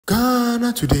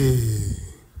Ghana today.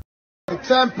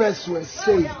 10 pesos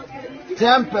say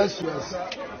 10 pesos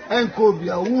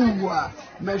enkobia wuwa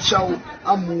meshaw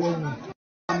amuwu.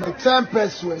 10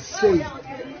 pesos say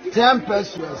 10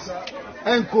 pesos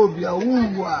enkobia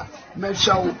wuwa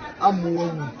meshaw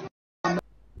amuwu.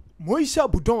 Moesha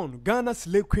Budon, Ghana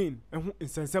slave queen, and who in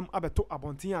Sensem Abeto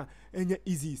Abontia, and ye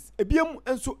easies. A bium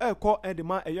and so air call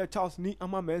Edema, a year Charles ni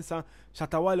ama mensa,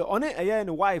 Shatta Wale, on a year and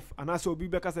a wife, and also be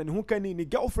because and who can in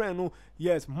girlfriend, no,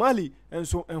 yes, Mali, and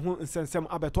so and who in Sensem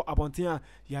Abeto Abontia,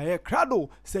 ya crado,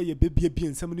 say ye baby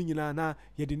and some nina,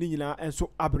 ye the nina, and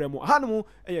so Abramo Hanamu,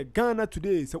 a Ghana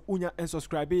today, so unya and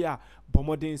subscribe ya,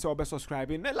 Bomodin, so be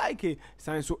subscribing, like it,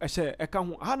 sign so a share, a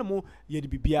come Hanamu, ye the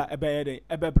bibia, a bed,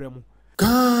 a bebremo.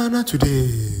 Ghana today.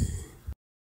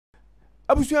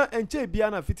 Abusuan enche bia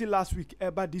na fiti last week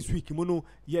eba this week mono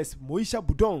yes Moesha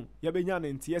Budon ya benya na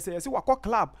nti yes wakọ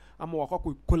club ama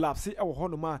wakọ collapse e wo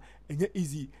hono ma enye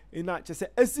easy ina chese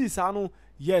esi sa no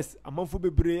yes amanfo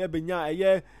bebre ya benya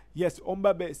eye yes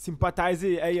omba be sympathize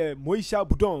eye Moesha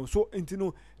Budon so enti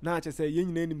no na chese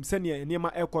yenyina nim sene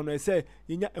enema ekọ no ese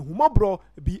yenya ehumabro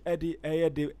bi ede eye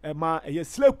de ma eye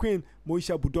slave queen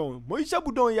Moesha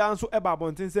Budon ya nso eba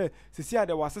bonten se sisi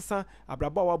ade wasesa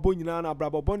abraba wa bonyina na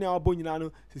abraba boni a bonyina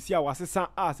no sisi a wasesa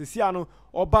sisi ano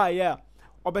oba ye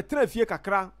obetra fie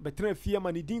kakra betra fie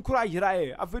ma ni din kura yira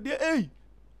e afede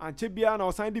anche bia na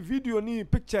osan the video ni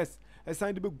pictures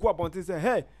assign the go bonten say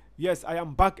hey yes I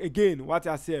am back again what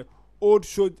I say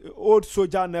old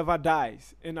soldier never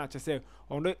dies and I just say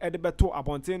on the beto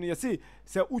abonten you see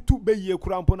say utu be ye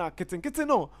kura mpo na keten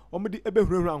no omedi ebe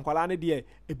hurahura nkwala ne de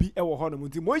ebi ewo ho no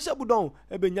nti Moesha Budon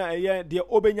ebenya eye de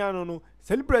obenya no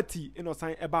celebrity in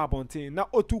osan eba abonten na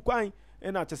otu kwan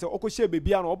and I just say okoshe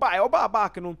bebia no oba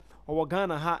back no owo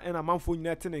Ghana ha and amanfo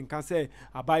nyina tene nka say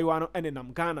abayiwa no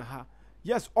enenam Ghana ha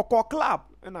yes oko club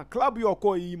and a club yo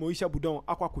ko yi Moesha Budon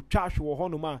akwa kutwa hwe wo ho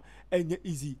no ma enye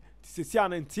easy sisi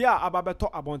an ntia ababeto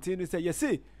abonten ni say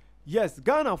yes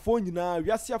Ghana fo nyina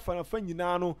wiase afana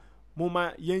nyina no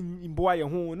moma yen mboa ye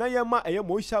ho na ye ma eye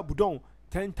Moesha Budon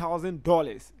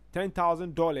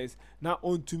 $10,000 na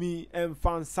on to me and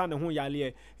fan san ho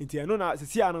yale nti eno na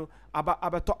sisi an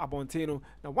abeto abonten no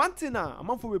na one thing na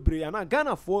amanfo bebre na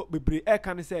Ghana fo bebre e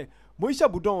kan say Moesha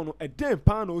Budon no eden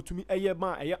pan na otumi eye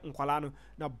ma eye nkwala no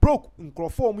na broke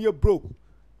nkrofo mu ye broke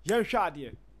yen hwa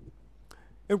de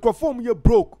nkrofo mu ye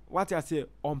broke what I say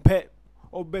ompe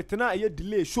obetena eye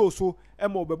delay show so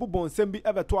emo bebobon nsem bi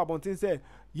ebeto abonten say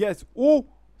yes wo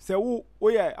say wo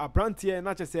ye abrantie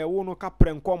na che say wo no ka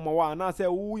prenkom ma wa na say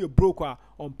wo ye broke a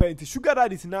ompe nti sugar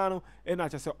daddy na no e na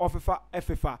che say ofefa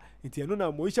efefa nti eno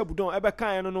na Moesha Budon ebe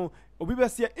kan no obi be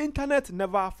say internet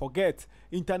never forget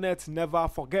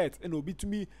and obi to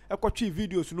me ekotwe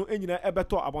videos no enyina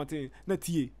ebeto abonten na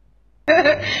tie.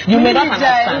 You may not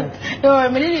understand.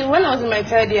 No, when I was in my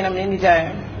third year, I'm in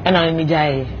Nigeria. And I'm in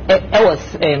Nigeria. I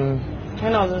was when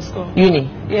I was in school. Uni.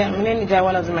 Yeah, I'm in Nigeria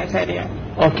when I was in my third year.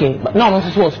 Okay, but no, I'm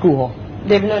not school.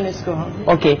 They've known in school.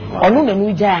 Okay, I'm in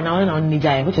Nigeria now. I'm in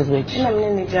Nigeria, which is which? I'm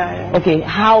in Nigeria. Okay,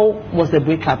 how was the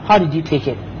breakup? How did you take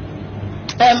it?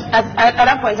 At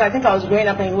that point, I think I was growing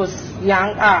up and he was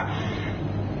young.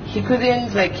 He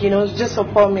couldn't just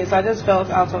support me, so I just felt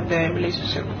out of the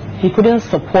relationship. He couldn't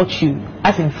support you,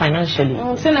 as in financially.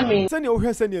 Send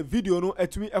you send a video no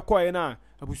etumi ekoye na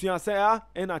abusuan say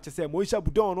and I just say Moesha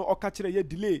Budon no okachire ye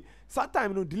delay.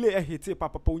 Sometimes no delay e hit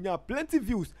papa unya plenty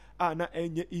views na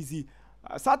enye easy.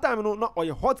 Sometimes no not or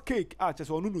your hot cake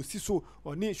just onu no siso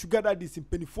or ni sugar daddy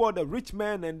simply for the rich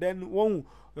man and then one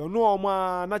no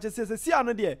ma na just say see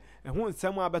ano de e ho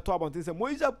nsem abeto abonten say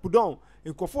Moesha Budon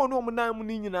nkofo no mo nan mu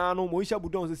ni nyina no Moesha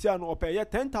Budon say ano opay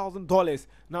 $10,000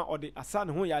 na or the asa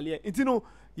ne ho yale enti no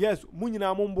yes mu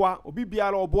nyina mo mboa obi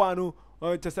biara oboa no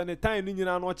just any time ni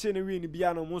nyina no che ne wi ni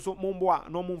bia no mo so mo mboa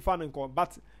no mo mfa ne nko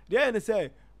but there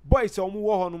say boys o mo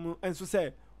wo ho no enso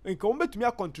say nka wo betumi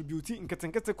a contribute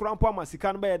nketenkete krampo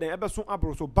amasika no be den ebeso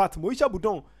abro so but Moesha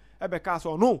Budon ebeka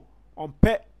so no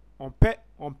ompe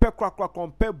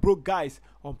krakra broke guys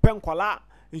ompe nkwala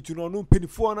nti no no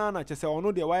penifo na chese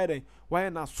ono de why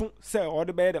na so say all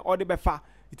the be all the be fa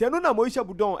iti no na Moesha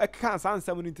Budon e kan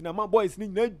sansam nti na boys ni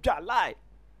na dwa lie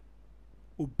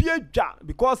obi adwa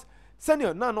because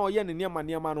senior na oye ne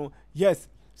niam no yes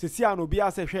sesi an obi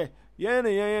ase hwe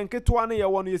yen keto na ye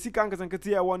wono yesika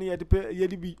nkesenkete ye wono ye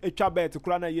di bi etwa bet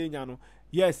kura na ye nya no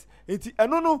yes nti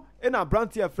eno no e na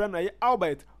brand your friend na ye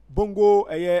Albert Bongo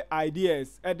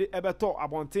ideas ebeto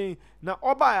abonten na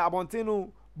oba abonten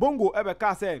no Bongo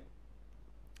ebeka say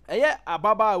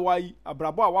ababa wai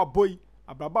abrabo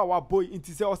wa boy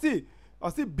nti say I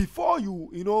see before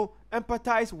you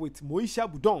empathize with Moesha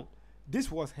Budon,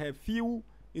 this was her few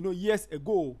years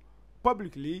ago,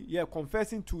 publicly,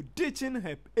 confessing to ditching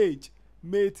her age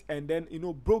mate and then,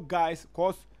 broke guys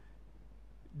cause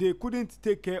they couldn't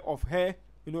take care of her,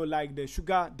 like the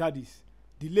sugar daddies.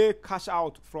 Delay cash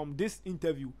out from this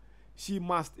interview. She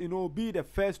must, be the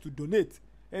first to donate.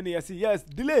 And yes,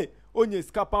 delay onye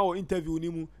scapa or interview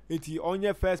nimu eti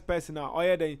onye first person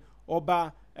oye den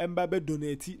oba embabe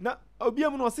donate. Na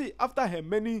obiam no see after her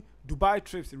many Dubai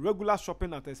trips, regular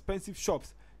shopping at expensive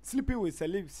shops, sleeping with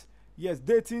celebs, yes,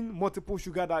 dating multiple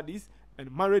sugar daddies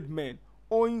and married men,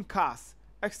 owning cars,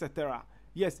 etc.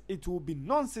 Yes, it will be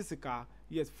nonsensical,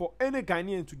 yes, for any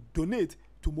Ghanaian to donate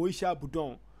to Moesha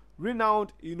Budon.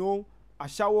 Renowned,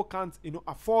 Ashawo can't,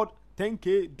 afford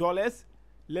 $10K,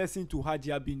 listen to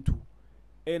Hajia Bintu.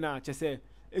 Ena chese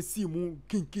esi mu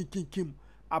kim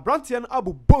abrantian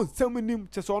abu bon seminim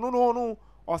chese no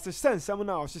o se sensem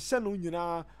na o hye no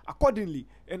nyina accordingly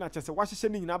ena chese wa hye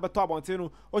ni nyina beto abonte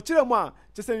no o kire mu a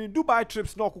chese ni Dubai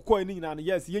trips na okokọ ni nyina no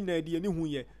yes ye nyina di ni hu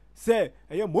ye se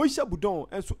eye Moesha Budon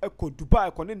enso eko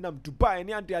Dubai ko ne nam Dubai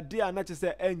ni ade a na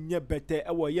chese enye bete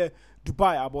ewo ye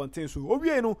Dubai abonte so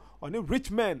owie no oni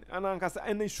rich men anankasa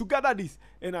ene sugar daddies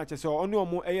ena chese oni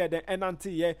omo eye den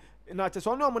enante ye na chese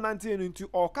oni omo nante into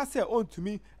or kase on to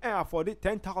me and afford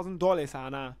 $10,000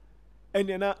 ana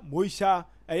ene na Moesha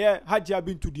eye Hajia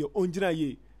Bintu de onjina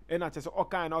ye ena chese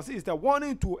okan na say is the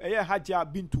warning to eye Hajia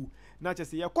Bintu na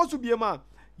chese ye kosu biema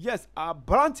yes a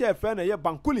branch friend eye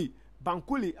Bankuli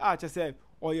chese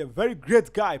or a very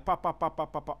great guy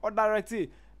papa or directly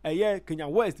Kenya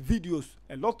West videos,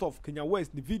 a lot of Kenya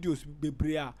West the videos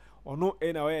bebrea or no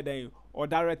anywhere then or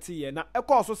directly na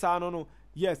eko so sa no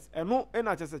yes and no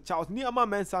ena just Charles Niama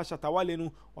mensa Shatta Wale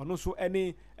no or no so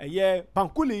any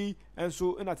Bankuli and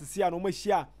so ena to see no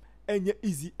Moesha enye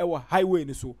easy ewa highway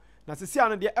ni so na to see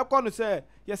no de eko no say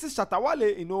yes Shatta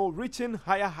Wale reaching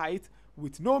higher height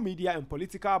with no media and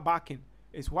political backing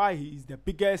is why he is the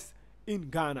biggest in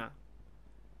Ghana.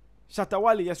 Shatta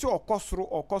Wale yesi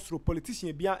okosro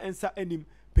politician bia ensa enim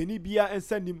peni bia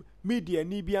ensa nim media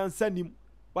ni bia ensa nim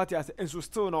what you say enso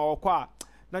still na okwa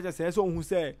na just say so hu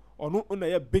say ono na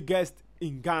ye biggest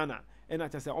in Ghana and na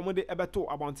just say omo de ebeto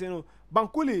abonte no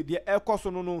Bankuli de ekoso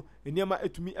no eniema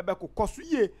etumi ebeko koso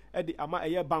ye e de ama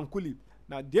eye Bankuli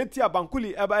na de ntia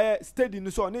Bankuli eba steady no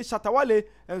so ne Shatta Wale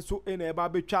enso ena eba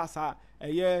betwa sa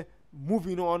eye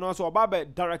movie no ono so oba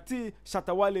directing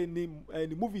Shatta Wale ni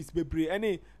movies bebre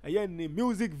any ni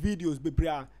music videos bebre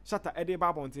a Shatta ede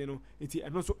ba bonte no enti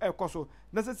eno so ekoso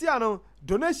na sesia no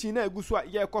donation na eguso a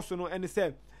ye ekoso no ene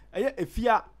se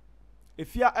efia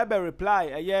ebe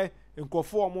reply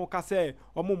nkofo omo ka se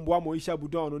omo mboa Moesha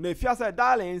Budon no na efia say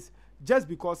darlings, just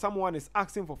because someone is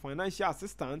asking for financial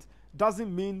assistance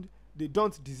doesn't mean they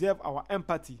don't deserve our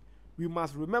empathy. We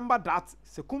must remember that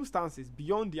circumstances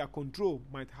beyond their control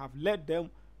might have led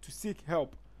them to seek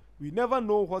help. We never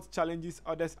know what challenges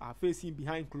others are facing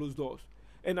behind closed doors.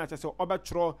 And I just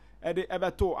obetro ede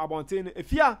ebeto abonten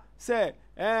efia say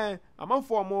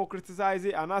amanfo mo criticize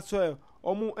and also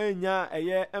omo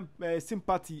enya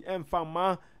sympathy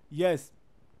emfama yes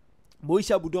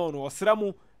Moesha Budon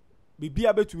osramo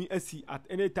bibia betumi asi at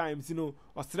any times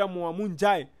osramo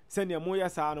amunjai sene moya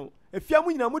sa no efia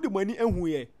mu nyina mu de mani ehu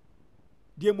ye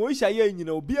de Moesha ye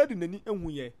nyina obi ade nani ehu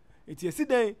ye enti esi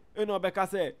den ena obeka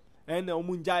se ena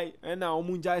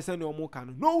omunjai se ne omuka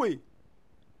no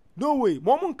way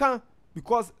mo kan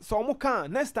because so omuka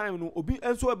next time no obi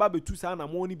enso eba betu sa na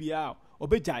mo ni bia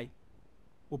obejai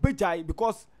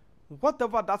because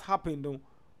whatever that happened no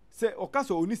say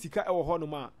okaso oni sika e wo ho no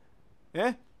ma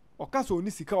okaso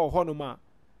oni sika wo ho no ma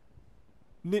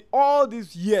ni all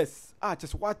these years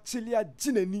just what chilia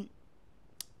jinani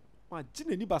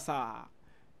basa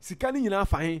sika ni nyina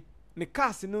fa he ne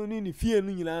cars no ni fie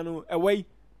no nyina no ewei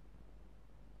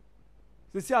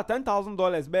se sia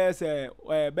 $10,000 be say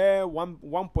be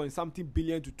 1 point something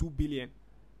billion to 2 billion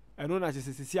eno na se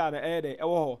sia na de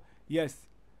ewo yes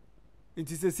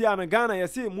inti se sia na Ghana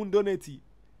yesi mun donate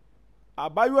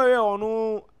abayo ye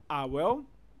ono well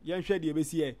yen hwe de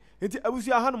besi e inti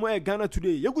abusu aha no Ghana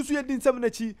today yegusu ye din sem na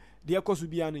chi de ekoso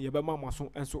bia no ye be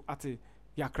mamaso enso ate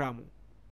yakra mu